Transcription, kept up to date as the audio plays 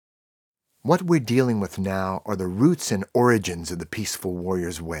What we're dealing with now are the roots and origins of the Peaceful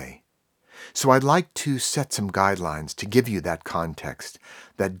Warrior's Way. So I'd like to set some guidelines to give you that context,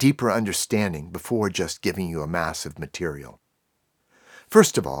 that deeper understanding before just giving you a mass of material.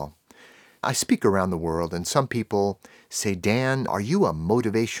 First of all, I speak around the world and some people say, Dan, are you a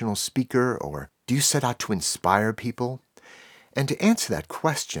motivational speaker or do you set out to inspire people? And to answer that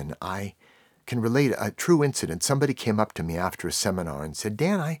question, I can relate a true incident. Somebody came up to me after a seminar and said,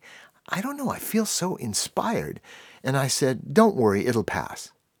 Dan, I don't know, I feel so inspired. And I said, don't worry, it'll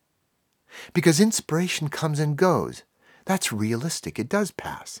pass. Because inspiration comes and goes. That's realistic. It does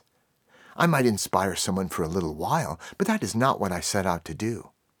pass. I might inspire someone for a little while, but that is not what I set out to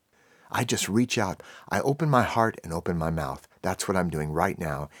do. I just reach out. I open my heart and open my mouth. That's what I'm doing right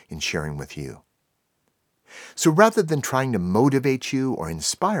now in sharing with you. So rather than trying to motivate you or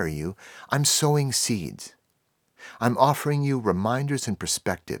inspire you, I'm sowing seeds. I'm offering you reminders and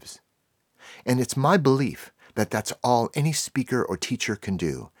perspectives. And it's my belief that that's all any speaker or teacher can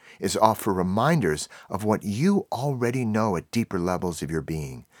do, is offer reminders of what you already know at deeper levels of your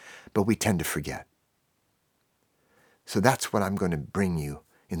being, but we tend to forget. So that's what I'm going to bring you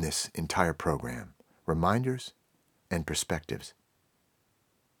in this entire program, reminders and perspectives.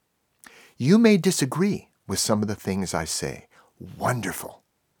 You may disagree with some of the things I say. Wonderful.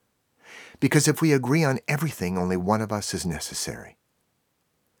 Because if we agree on everything, only one of us is necessary.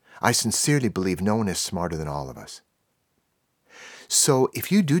 I sincerely believe no one is smarter than all of us. So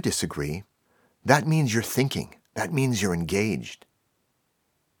if you do disagree, that means you're thinking. That means you're engaged.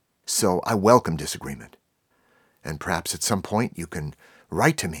 So I welcome disagreement. And perhaps at some point you can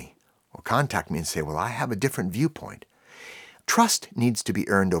write to me or contact me and say, well, I have a different viewpoint. Trust needs to be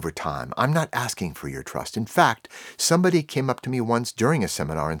earned over time. I'm not asking for your trust. In fact, somebody came up to me once during a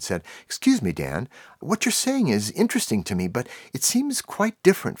seminar and said, excuse me, Dan, what you're saying is interesting to me, but it seems quite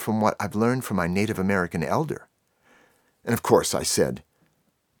different from what I've learned from my Native American elder. And of course I said,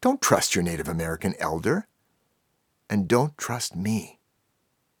 don't trust your Native American elder, and don't trust me.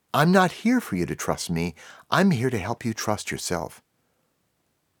 I'm not here for you to trust me. I'm here to help you trust yourself.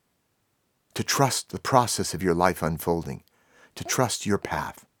 To trust the process of your life unfolding. To trust your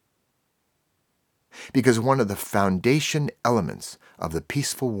path. Because one of the foundation elements of the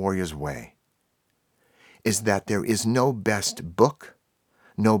Peaceful Warrior's Way is that there is no best book,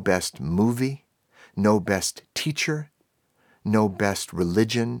 no best movie, no best teacher, no best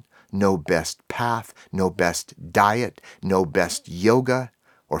religion, no best path, no best diet, no best yoga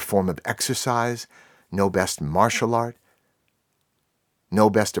or form of exercise, no best martial art, no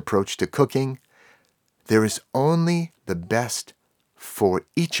best approach to cooking. There is only the best for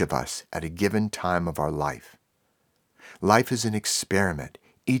each of us at a given time of our life. Life is an experiment.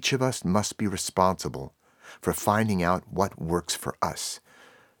 Each of us must be responsible for finding out what works for us.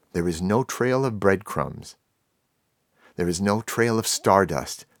 There is no trail of breadcrumbs. There is no trail of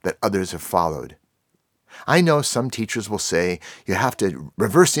stardust that others have followed. I know some teachers will say you have to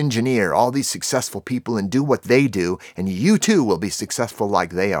reverse engineer all these successful people and do what they do, and you too will be successful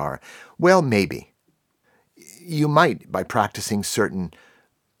like they are. Well, maybe. You might, by practicing certain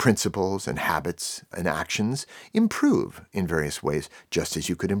principles and habits and actions, improve in various ways, just as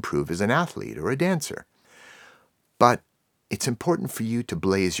you could improve as an athlete or a dancer. But it's important for you to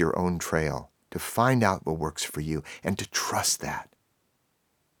blaze your own trail, to find out what works for you, and to trust that.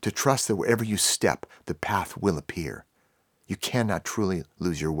 To trust that wherever you step, the path will appear. You cannot truly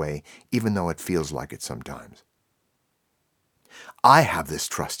lose your way, even though it feels like it sometimes. I have this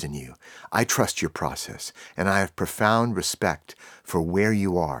trust in you. I trust your process, and I have profound respect for where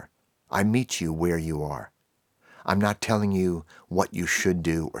you are. I meet you where you are. I'm not telling you what you should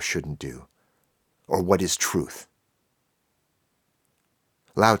do or shouldn't do, or what is truth.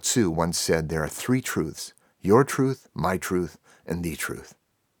 Lao Tzu once said there are three truths: your truth, my truth, and the truth.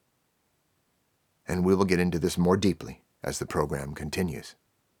 And we will get into this more deeply as the program continues.